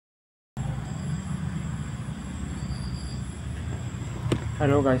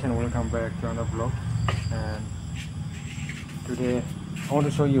Hello guys, and welcome back to another vlog. And today I want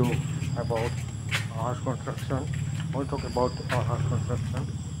to show you about house construction. I want to talk about our house construction,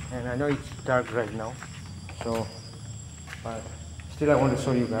 and I know it's dark right now, so but still I want to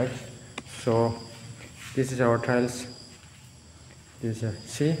show you guys. So this is our tiles.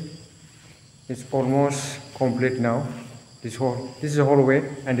 See, it's almost complete now. This is a hallway,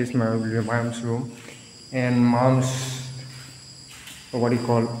 and this is my mom's room, and mom's what do you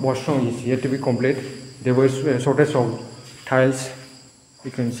call washroom is yet to be complete. There was a shortage of tiles.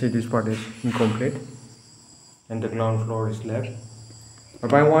 You can see this part is incomplete, and the ground floor is left.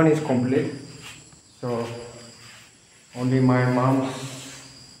 But my one is complete, so only my mom's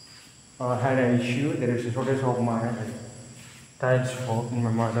had an issue. There is a shortage of my tiles for in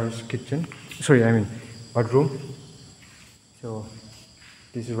my mother's kitchen. Sorry, I mean bathroom. So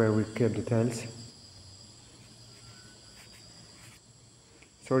this is where we kept the tiles.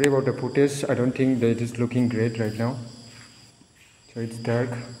 Sorry about the footage. I don't think that it is looking great right now. So it's dark,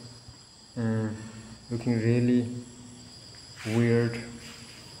 looking really weird.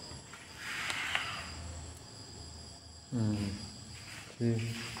 See,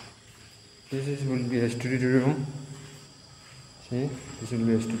 this will be a studio room. See, this will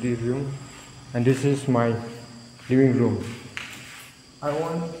be a studio room, and this is my living room. I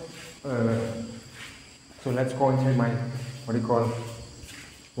want. So let's go inside my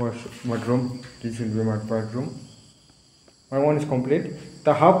bedroom. This will be my bedroom. My one is complete.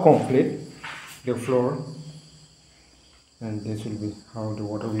 The half complete. The floor, and this will be how the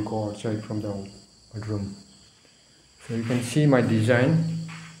water will go outside from the bedroom. So you can see my design.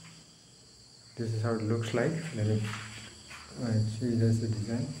 This is how it looks like. Let me see. That's the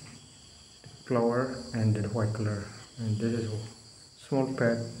design. Flower and the white color, and this is a small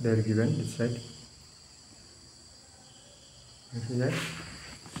pad they're given this side. You see that?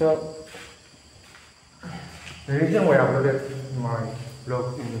 So the reason why I uploaded my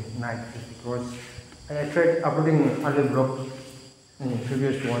blog in the night is because I tried uploading other blog in the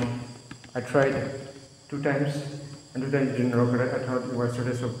previous one. I tried 2 times, and 2 times didn't work. I thought it was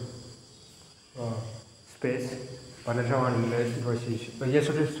shortage of space, but later on I realized it was issue. Yes,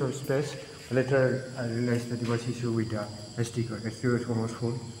 shortage of space. But later I realized that it was issue with the SD card. SD card was almost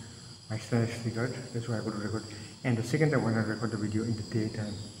full. My external SD card. That's why I got to record. And the second time when I record the video in the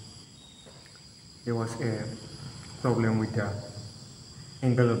daytime, there was a problem with the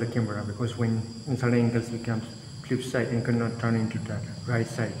angle of the camera, because when in certain angles becomes flip side and cannot turn into the right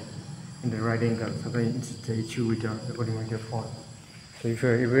side in the right angle. So then it's the issue with the recording with your phone. So if you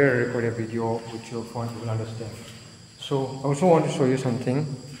record a video with your phone, you will understand. So I also want to show you something.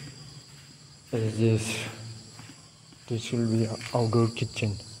 This will be an outdoor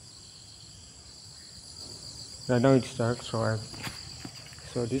kitchen. Right now it's dark, so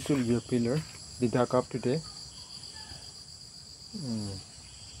this will be a pillar. They dug up today.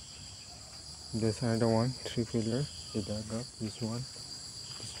 There's another one, 3 pillar. They dug up this one.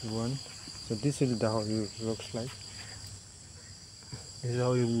 So this is how it looks like. This is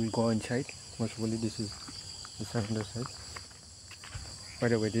how you will go inside. Most probably this is the other side. By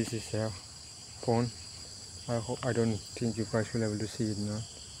the way, this is a phone. I don't think you guys will be able to see it now.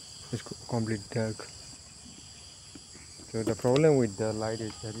 It's complete dark. So the problem with the light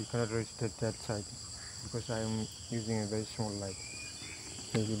is that you cannot reach that side, because I am using a very small light.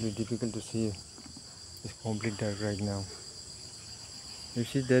 So it will be difficult to see. It's complete dark right now. You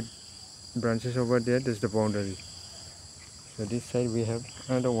see that branches over there? That's the boundary. So this side we have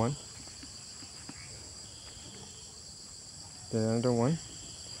another one. There's another one.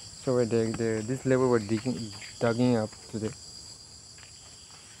 So where this level we're digging up today,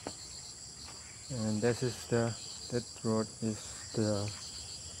 and that road is the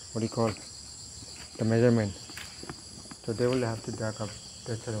the measurement. So they will have to dig up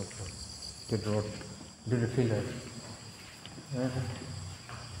that side of the road, do the filler.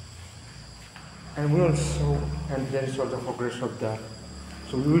 And there is also progress of that.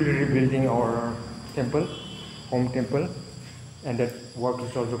 So we will be rebuilding our temple, home temple, and that work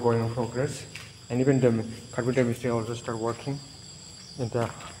is also going in progress. And even the carpenter mistri also start working in the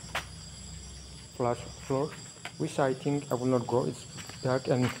floor, which I think I will not go. It's dark,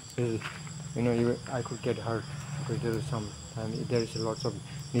 and I could get hurt, because there is lots of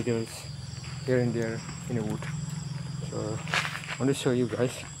needles here and there in the wood. So I want to show you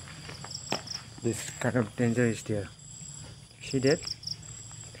guys. This kind of danger is there. See that?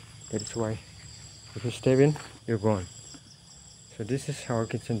 That is why if you step in, you're gone. So this is our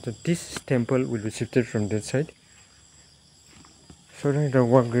kitchen. So this temple will be shifted from that side. So the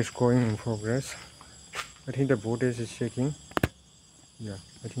work is going in progress. I think the voltage is shaking. Yeah,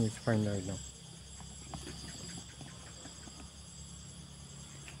 I think it's fine right now.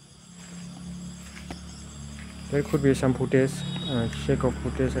 There could be some footage, shake of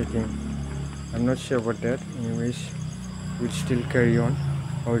footage, I think. I'm not sure about that. Anyways, we'll still carry on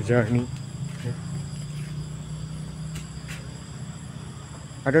our journey.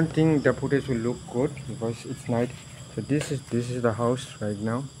 I don't think the footage will look good because it's night. So this is the house right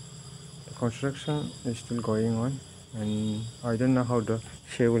now. The construction is still going on, and I don't know how the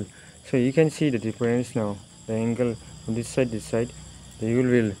shade will. So you can see the difference now. The angle from this side, the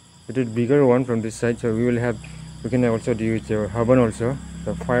will it is bigger one from this side. So we can also use the urban also,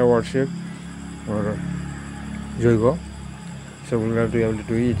 the fire worship or Joigo. So we'll have to be able to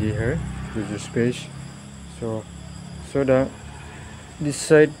do it here with the space. So this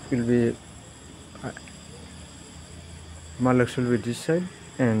side will be Malaks will be this side,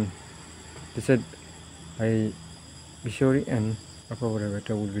 and this side I Bishori and Apavara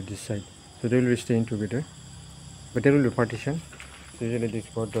will be this side. So they will be staying together, but there will be partition. So usually this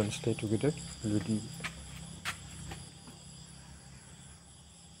both don't stay together.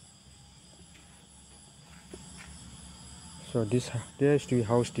 So there is to be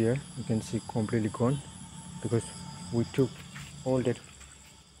house there. You can see completely gone because we took all that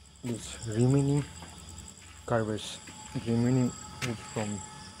this remaining garbage, remaining wood from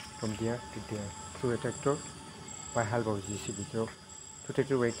there to there through a tractor by help of GCB. So two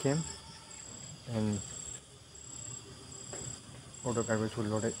tractor weight came and all the garbage were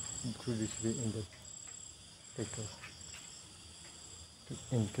loaded through GCB in the tractor.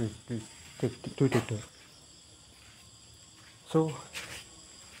 Into two tractor. So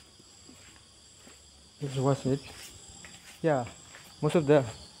this was it. Yeah,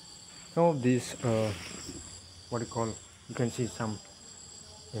 some of these what do you call, you can see some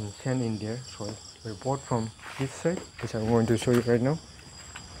sand in there. So we bought from this side, which I'm going to show you right now.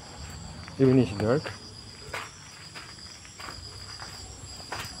 Even it's dark,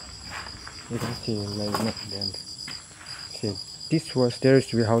 you can see like not bend. See, there used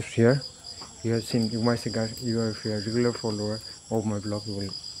to be a house here. You have seen, you might say, guys, you are if you are a regular follower of my blog, you will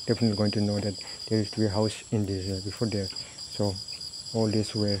definitely going to know that there used to be a house in this before there. So all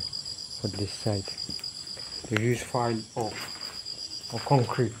this were for this side. They use file of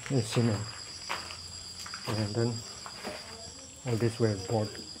concrete and cement, and then all this were bought,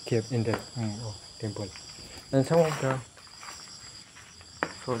 kept in the temple. And some of the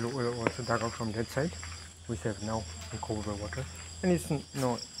soil will also dug out from that side, which have now been covered by water. And it's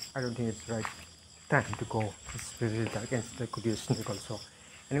no, I don't think it's right time to go. It's really dark and there could be a snake also.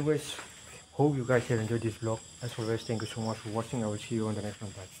 Anyways, hope you guys have enjoyed this vlog. As always, thank you so much for watching. I will see you on the next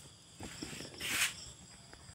one. Bye.